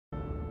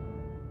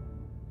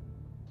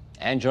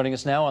And joining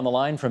us now on the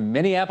line from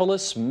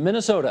Minneapolis,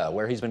 Minnesota,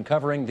 where he's been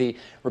covering the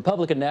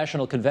Republican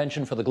National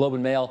Convention for the Globe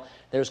and Mail,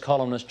 there's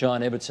columnist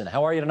John Ibbitson.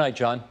 How are you tonight,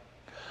 John?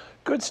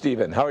 Good,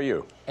 Stephen. How are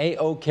you?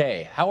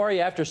 A-OK. How are you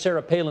after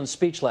Sarah Palin's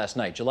speech last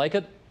night? Did you like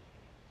it?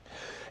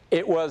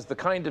 It was the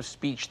kind of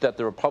speech that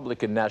the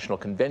Republican National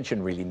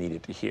Convention really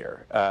needed to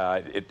hear.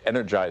 It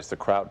energized the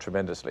crowd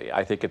tremendously.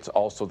 I think it's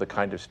also the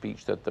kind of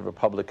speech that the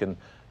Republican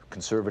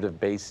conservative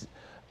base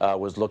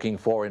was looking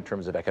for in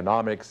terms of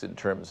economics, in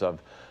terms of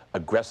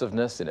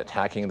aggressiveness in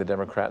attacking the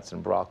Democrats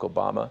and Barack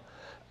Obama.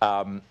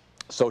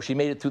 So she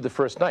made it through the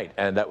first night,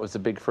 and that was a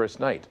big first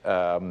night,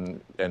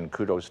 and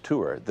kudos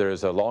to her.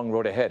 There's a long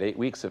road ahead, 8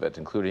 weeks of it,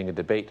 including a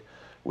debate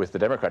with the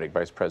Democratic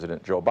Vice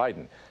President, Joe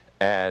Biden.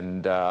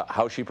 And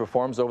how she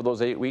performs over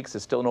those 8 weeks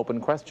is still an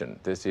open question.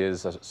 This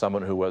is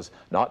someone who was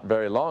not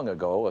very long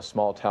ago a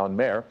small-town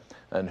mayor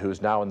and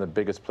who's now in the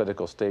biggest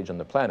political stage on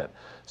the planet.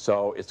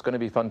 So it's going to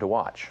be fun to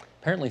watch.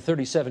 Apparently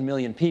 37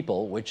 million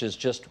people, which is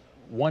just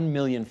 1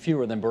 million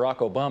fewer than Barack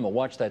Obama,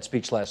 watched that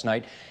speech last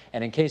night.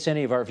 And in case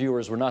any of our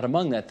viewers were not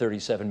among that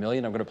 37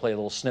 million, I'm going to play a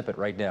little snippet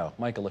right now.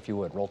 Michael, if you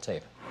would, roll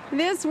tape.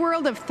 This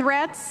world of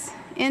threats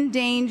and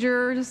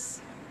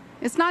dangers,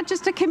 it's not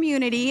just a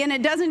community, and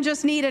it doesn't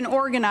just need an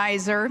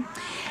organizer.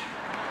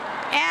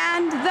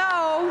 And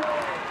though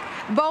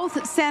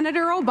both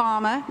Senator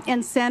Obama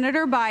and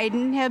Senator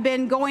Biden have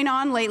been going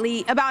on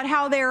lately about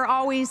how they're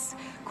always,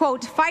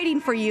 quote,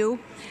 fighting for you,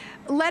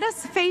 let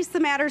us face the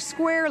matter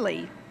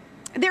squarely.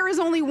 There is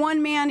only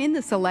one man in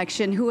this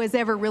election who has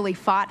ever really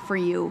fought for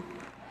you.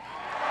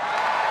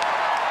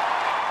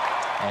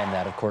 And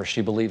that, of course,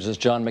 she believes is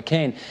John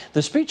McCain.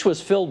 The speech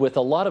was filled with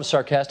a lot of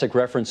sarcastic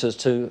references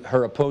to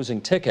her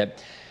opposing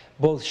ticket.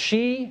 Both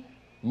she,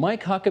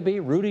 Mike Huckabee,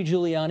 Rudy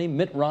Giuliani,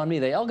 Mitt Romney,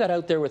 they all got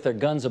out there with their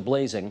guns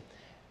a-blazing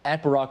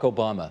at Barack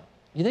Obama.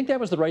 You think that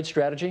was the right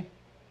strategy?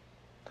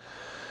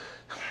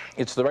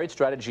 It's the right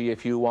strategy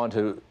if you want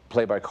to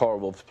play by Karl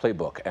Rove's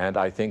playbook, and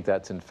I think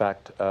that's in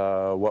fact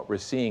what we're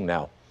seeing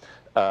now.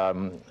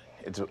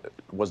 It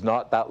was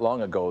not that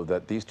long ago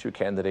that these two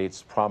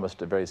candidates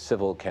promised a very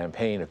civil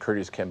campaign, a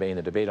courteous campaign,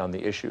 a debate on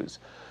the issues.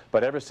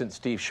 But ever since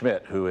Steve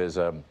Schmidt, who is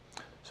a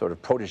sort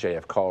of protege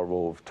of Karl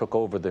Rove, took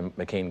over the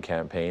McCain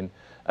campaign,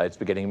 it's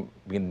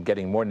been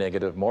getting more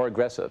negative, more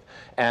aggressive.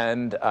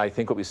 And I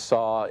think what we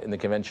saw in the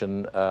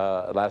convention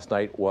last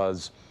night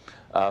was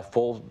a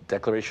full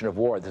declaration of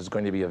war. This is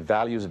going to be a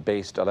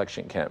values-based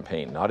election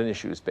campaign, not an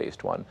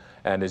issues-based one.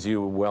 And as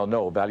you well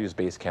know,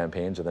 values-based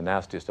campaigns are the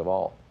nastiest of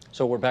all.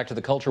 So we're back to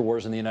the culture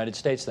wars in the United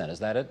States then, is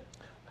that it?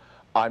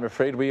 I'm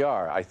afraid we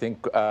are. I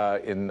think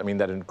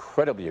that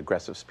incredibly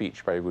aggressive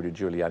speech by Rudy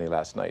Giuliani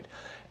last night,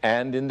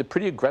 and in the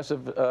pretty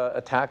aggressive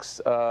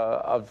attacks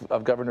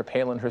of Governor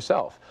Palin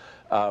herself.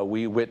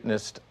 We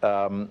witnessed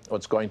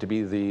what's going to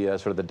be the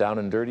sort of the down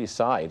and dirty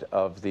side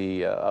of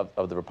the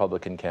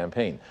Republican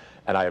campaign.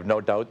 And I have no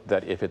doubt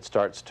that if it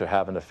starts to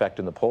have an effect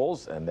in the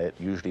polls, and it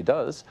usually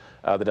does,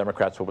 the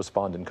Democrats will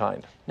respond in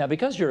kind. Now,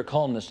 because you're a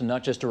columnist and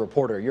not just a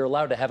reporter, you're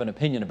allowed to have an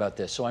opinion about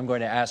this, so I'm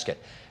going to ask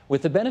it.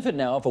 With the benefit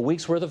now of a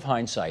week's worth of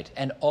hindsight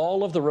and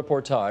all of the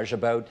reportage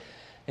about,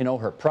 you know,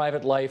 her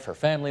private life, her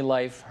family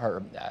life,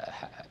 her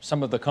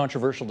some of the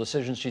controversial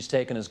decisions she's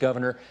taken as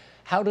governor,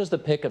 how does the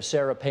pick of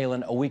Sarah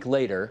Palin a week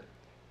later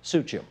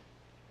suit you?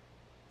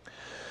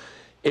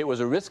 It was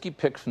a risky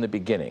pick from the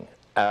beginning.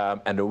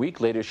 And a week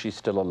later, she's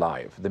still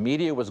alive. The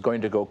media was going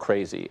to go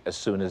crazy as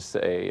soon as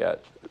they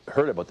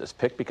heard about this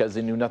pick because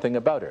they knew nothing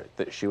about her,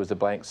 that she was a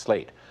blank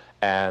slate.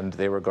 And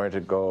they were going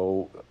to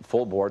go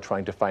full bore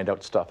trying to find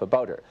out stuff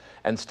about her.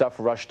 And stuff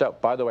rushed out.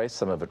 By the way,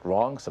 some of it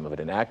wrong, some of it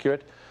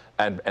inaccurate,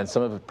 and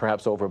some of it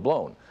perhaps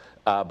overblown.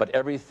 But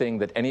everything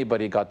that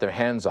anybody got their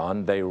hands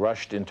on, they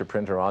rushed into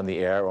print or on the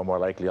air, or more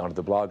likely onto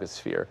the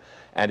blogosphere.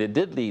 And it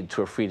did lead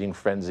to a feeding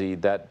frenzy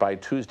that by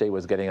Tuesday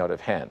was getting out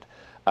of hand.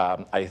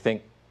 I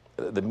think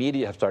the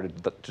media have started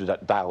to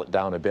dial it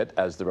down a bit,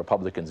 as the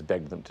Republicans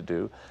begged them to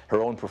do.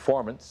 Her own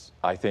performance,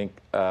 I think,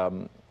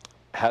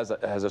 has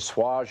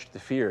assuaged the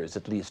fears,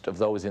 at least, of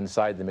those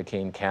inside the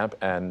McCain camp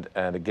and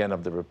again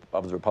of the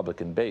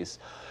Republican base.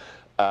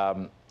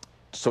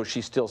 So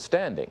she's still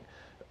standing.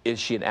 Is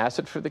she an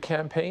asset for the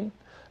campaign?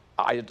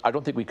 I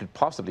don't think we could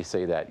possibly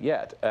say that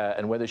yet.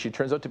 And whether she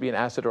turns out to be an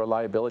asset or a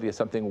liability is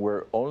something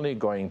we're only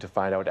going to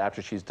find out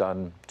after she's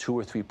done 2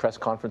 or 3 press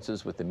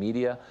conferences with the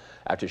media,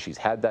 after she's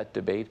had that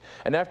debate,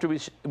 and after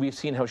we've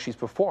seen how she's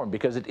performed,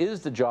 because it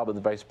is the job of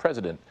the vice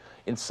president,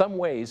 in some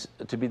ways,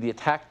 to be the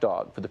attack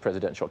dog for the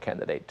presidential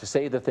candidate, to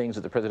say the things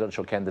that the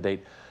presidential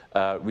candidate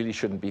really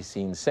shouldn't be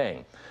seen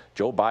saying.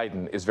 Joe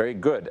Biden is very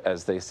good,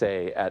 as they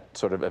say, at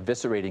sort of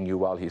eviscerating you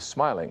while he's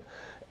smiling.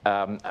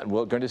 And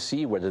we're going to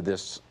see whether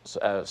this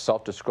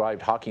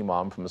self-described hockey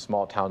mom from a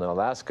small town in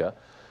Alaska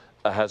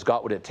has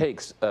got what it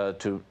takes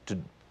to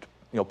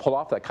pull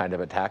off that kind of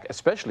attack,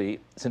 especially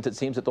since it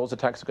seems that those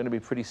attacks are going to be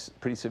pretty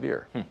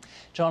severe.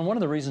 John, one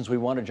of the reasons we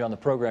wanted you on the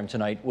program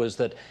tonight was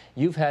that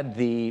you've had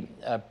the,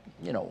 there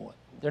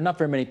are not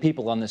very many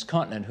people on this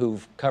continent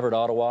who've covered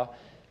Ottawa,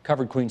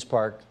 covered Queen's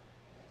Park,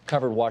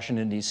 covered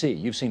Washington, D.C.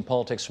 You've seen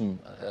politics from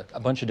a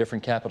bunch of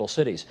different capital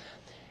cities.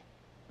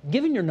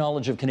 Given your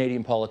knowledge of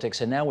Canadian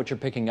politics and now what you're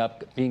picking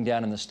up being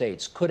down in the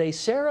States, could a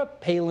Sarah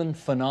Palin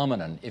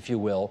phenomenon, if you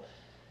will,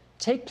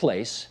 take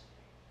place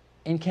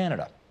in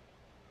Canada?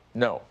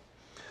 No.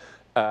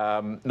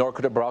 Nor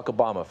could a Barack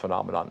Obama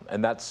phenomenon.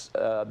 And that's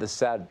the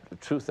sad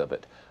truth of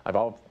it. I've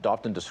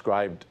often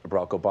described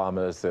Barack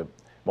Obama as the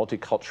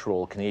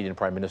multicultural Canadian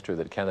Prime Minister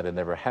that Canada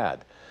never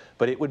had.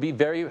 But it would be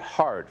very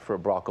hard for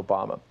Barack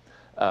Obama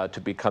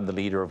to become the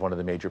leader of one of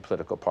the major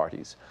political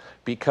parties,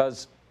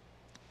 because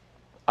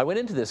I went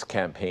into this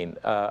campaign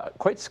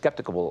quite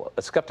skeptical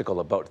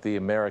about the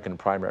American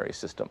primary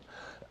system,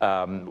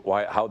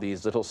 how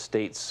these little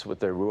states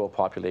with their rural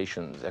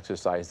populations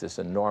exercise this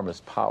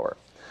enormous power.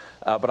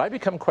 But I've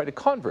become quite a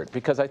convert,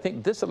 because I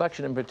think this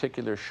election in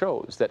particular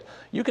shows that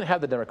you can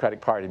have the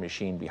Democratic Party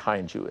machine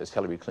behind you, as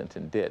Hillary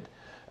Clinton did.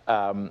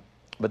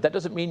 But that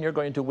doesn't mean you're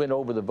going to win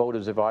over the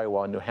voters of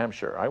Iowa and New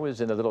Hampshire. I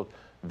was in a little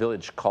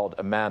village called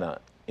Amana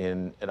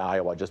in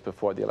Iowa just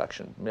before the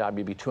election,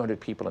 maybe 200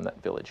 people in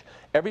that village.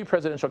 Every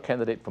presidential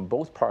candidate from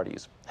both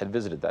parties had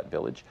visited that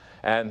village,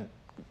 and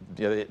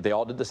they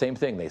all did the same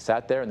thing. They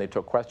sat there and they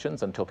took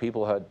questions until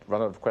people had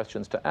run out of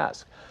questions to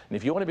ask. And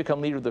if you want to become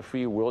leader of the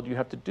free world, you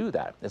have to do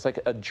that. It's like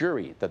a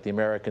jury that the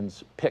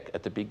Americans pick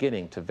at the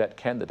beginning to vet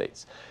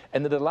candidates.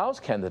 And it allows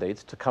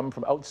candidates to come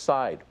from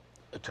outside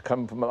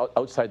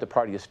the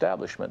party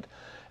establishment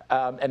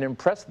and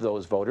impress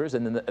those voters,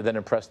 and then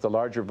impress the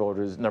larger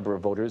number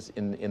of voters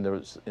in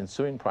those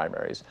ensuing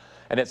primaries.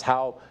 And it's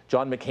how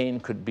John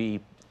McCain could be,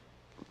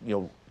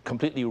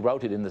 completely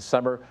routed in the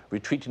summer,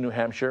 retreat to New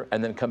Hampshire,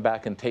 and then come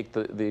back and take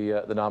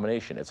the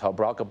nomination. It's how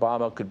Barack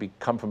Obama could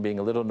come from being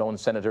a little-known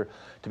senator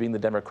to being the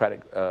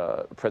Democratic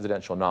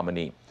presidential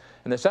nominee.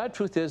 And the sad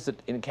truth is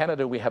that in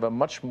Canada, we have a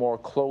much more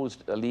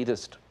closed,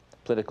 elitist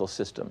political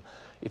system.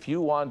 If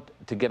you want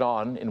to get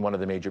on in one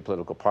of the major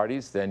political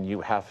parties, then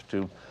you have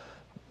to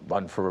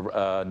run for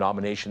a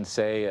nomination,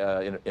 say,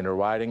 in a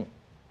riding,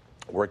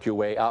 work your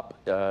way up,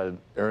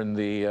 earn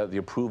the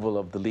approval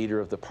of the leader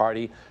of the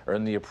party,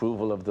 earn the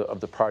approval of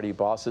the party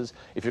bosses.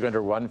 If you're going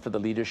to run for the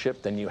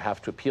leadership, then you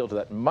have to appeal to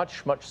that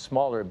much, much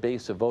smaller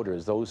base of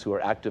voters, those who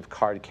are active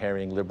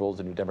card-carrying liberals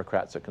and New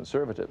Democrats or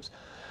conservatives.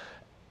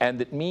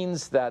 And it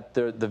means that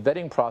the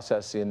vetting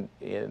process in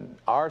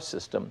our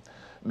system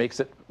makes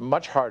it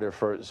much harder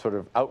for sort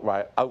of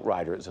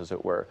outriders, as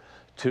it were,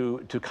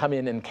 to come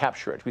in and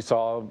capture it. We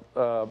saw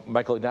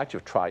Michael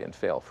Ignatieff try and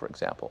fail, for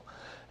example.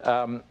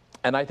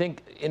 And I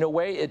think, in a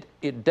way,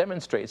 it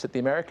demonstrates that the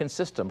American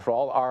system, for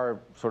all our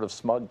sort of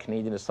smug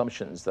Canadian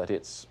assumptions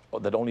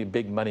that only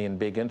big money and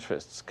big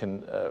interests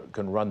can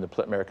run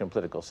the American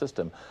political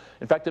system,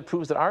 in fact, it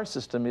proves that our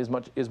system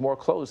is more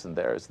closed than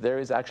theirs.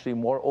 Theirs is actually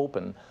more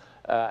open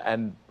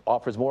and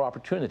offers more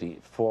opportunity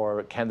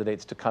for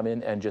candidates to come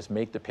in and just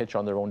make the pitch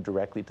on their own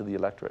directly to the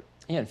electorate.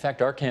 Yeah, in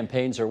fact, our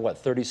campaigns are,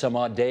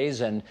 30-some-odd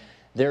days, and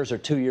theirs are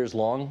 2 years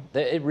long.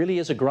 It really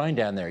is a grind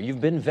down there.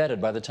 You've been vetted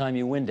by the time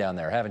you win down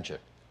there, haven't you?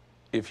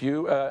 If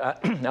you,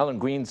 Alan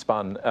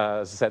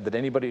Greenspan said that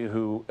anybody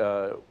who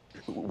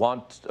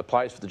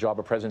applies for the job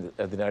of President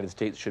of the United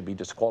States should be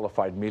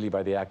disqualified merely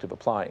by the act of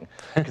applying,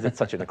 because it's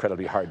such an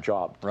incredibly hard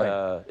job.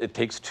 Right. It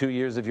takes 2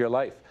 years of your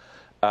life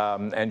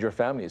and your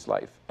family's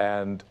life,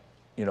 and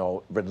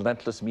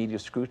relentless media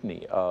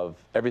scrutiny of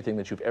everything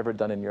that you've ever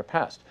done in your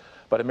past.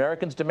 But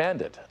Americans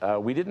demand it.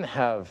 We didn't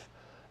have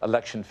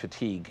election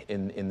fatigue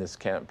in this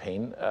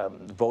campaign.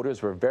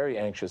 Voters were very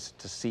anxious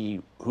to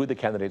see who the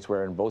candidates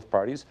were in both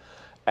parties,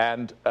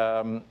 and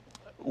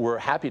we're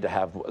happy to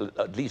have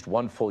at least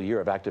 1 full year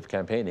of active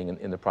campaigning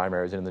in the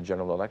primaries and in the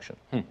general election.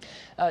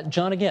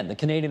 John, again, the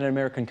Canadian and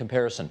American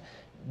comparison.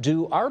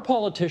 Do our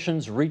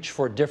politicians reach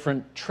for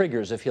different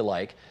triggers, if you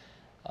like,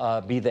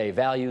 be they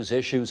values,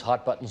 issues,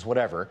 hot buttons,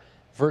 whatever,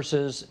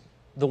 versus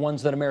the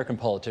ones that American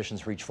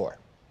politicians reach for?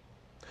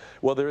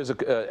 Well, there is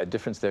a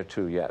difference there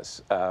too,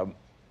 yes.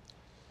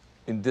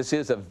 And this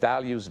is a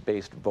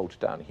values-based vote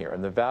down here,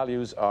 and the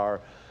values are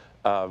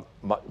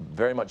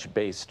very much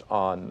based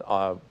on,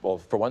 well,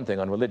 for one thing,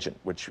 on religion,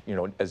 which,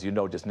 as you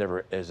know, just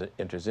never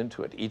enters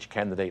into it. Each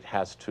candidate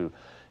has to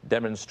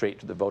demonstrate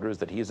to the voters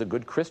that he is a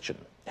good Christian,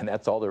 and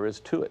that's all there is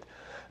to it.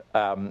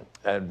 I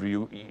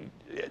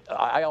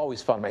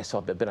always found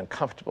myself a bit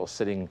uncomfortable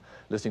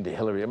listening to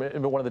Hillary. I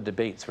remember one of the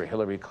debates where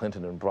Hillary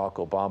Clinton and Barack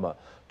Obama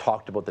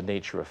talked about the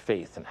nature of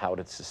faith and how it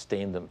had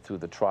sustained them through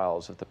the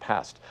trials of the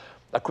past.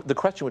 The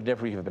question would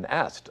never even have been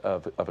asked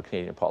of a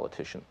Canadian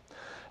politician.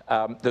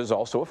 There's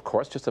also, of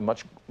course, just a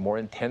much more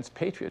intense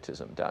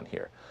patriotism down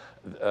here.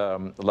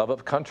 Love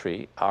of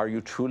country, are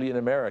you truly an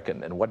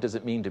American, and what does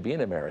it mean to be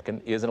an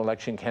American, is an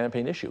election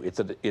campaign issue.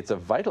 It's a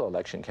vital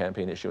election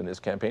campaign issue in this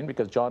campaign,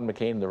 because John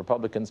McCain and the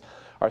Republicans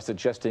are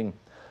suggesting,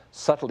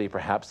 subtly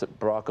perhaps, that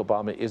Barack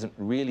Obama isn't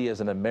really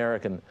as an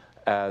American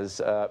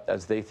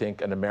as they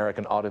think an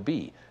American ought to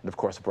be. And of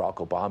course, Barack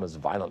Obama is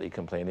violently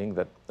complaining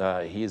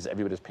that he is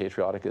every bit as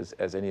patriotic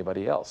as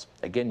anybody else.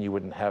 Again, you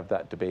wouldn't have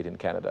that debate in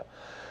Canada.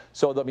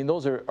 So, I mean,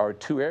 those are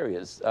 2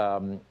 areas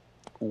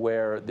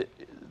where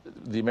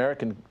the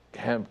American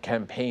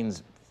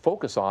campaigns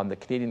focus on, the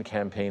Canadian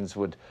campaigns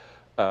would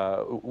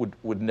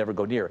never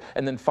go near.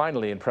 And then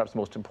finally, and perhaps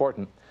most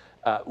important,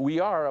 we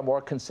are a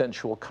more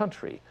consensual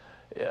country.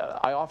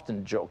 I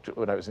often joked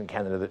when I was in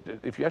Canada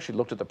that if you actually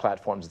looked at the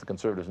platforms of the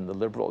Conservatives and the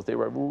Liberals, they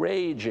were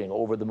raging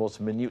over the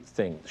most minute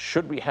things.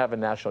 Should we have a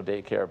national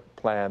daycare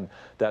plan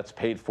that's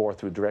paid for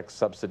through direct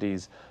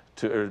subsidies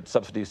to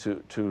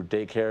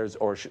daycares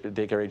or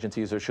daycare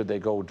agencies, or should they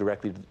go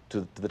directly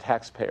to the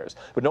taxpayers?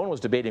 But no one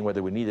was debating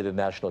whether we needed a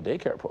national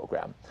daycare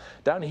program.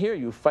 Down here,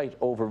 you fight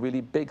over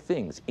really big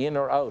things, in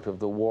or out of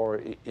the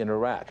war in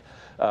Iraq,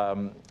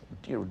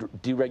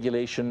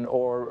 deregulation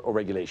or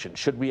regulation.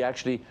 Should we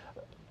actually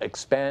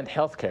expand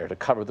healthcare to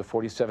cover the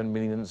 47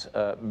 million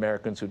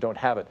Americans who don't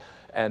have it?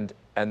 And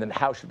then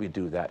how should we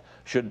do that?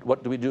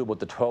 What do we do about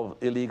the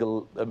 12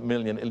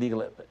 million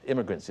illegal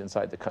immigrants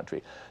inside the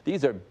country?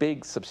 These are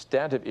big,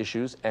 substantive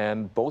issues,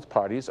 and both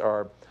parties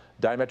are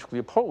diametrically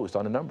opposed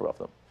on a number of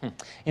them.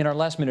 In our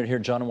last minute here,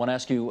 John, I want to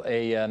ask you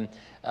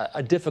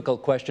a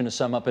difficult question to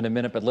sum up in a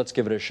minute, but let's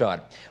give it a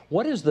shot.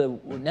 What is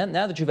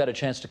now that you've had a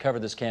chance to cover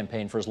this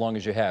campaign for as long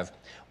as you have,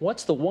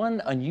 what's the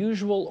one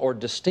unusual or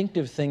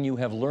distinctive thing you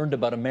have learned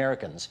about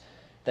Americans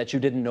that you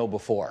didn't know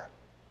before?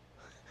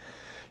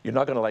 You're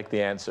not going to like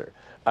the answer.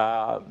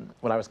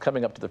 When I was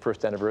coming up to the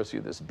first anniversary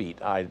of this beat,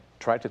 I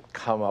tried to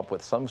come up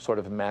with some sort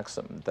of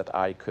maxim that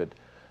I could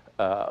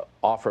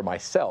offer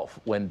myself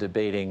when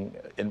debating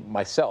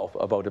myself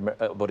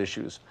about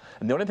issues.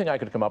 And the only thing I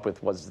could come up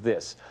with was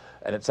this,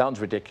 and it sounds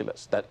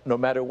ridiculous, that no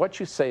matter what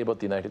you say about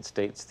the United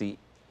States, the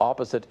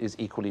opposite is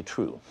equally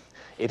true.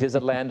 It is a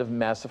land of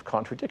massive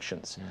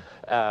contradictions.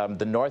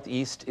 The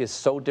Northeast is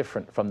so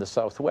different from the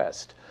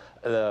Southwest.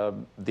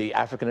 The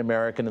African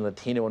American and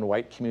Latino and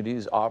white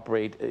communities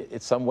operate in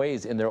some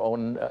ways in their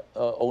own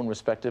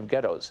respective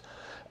ghettos.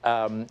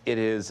 It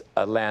is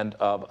a land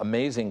of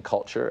amazing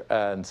culture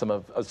and some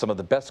of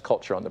the best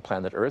culture on the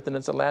planet Earth, and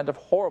it's a land of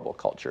horrible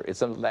culture.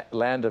 It's a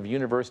land of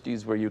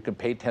universities where you can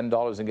pay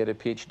 $10 and get a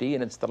PhD,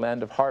 and it's the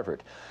land of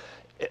Harvard.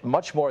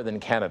 Much more than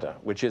Canada,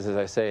 which is, as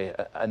I say,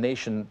 a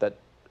nation that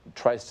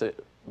tries to,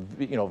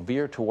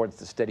 veer towards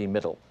the steady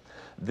middle.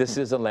 This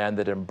is a land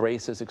that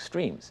embraces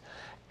extremes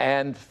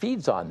and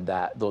feeds on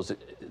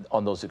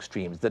those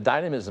extremes. The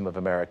dynamism of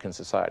American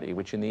society,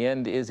 which in the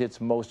end is its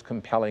most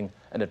compelling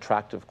and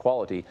attractive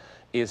quality,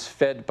 is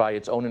fed by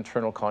its own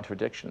internal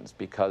contradictions,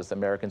 because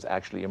Americans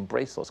actually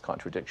embrace those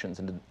contradictions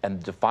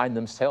and define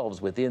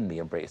themselves within the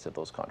embrace of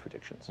those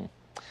contradictions.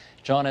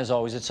 John, as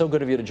always, it's so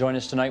good of you to join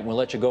us tonight. We'll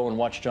let you go and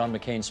watch John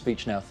McCain's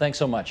speech now. Thanks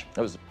so much.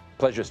 It was a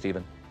pleasure,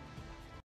 Stephen.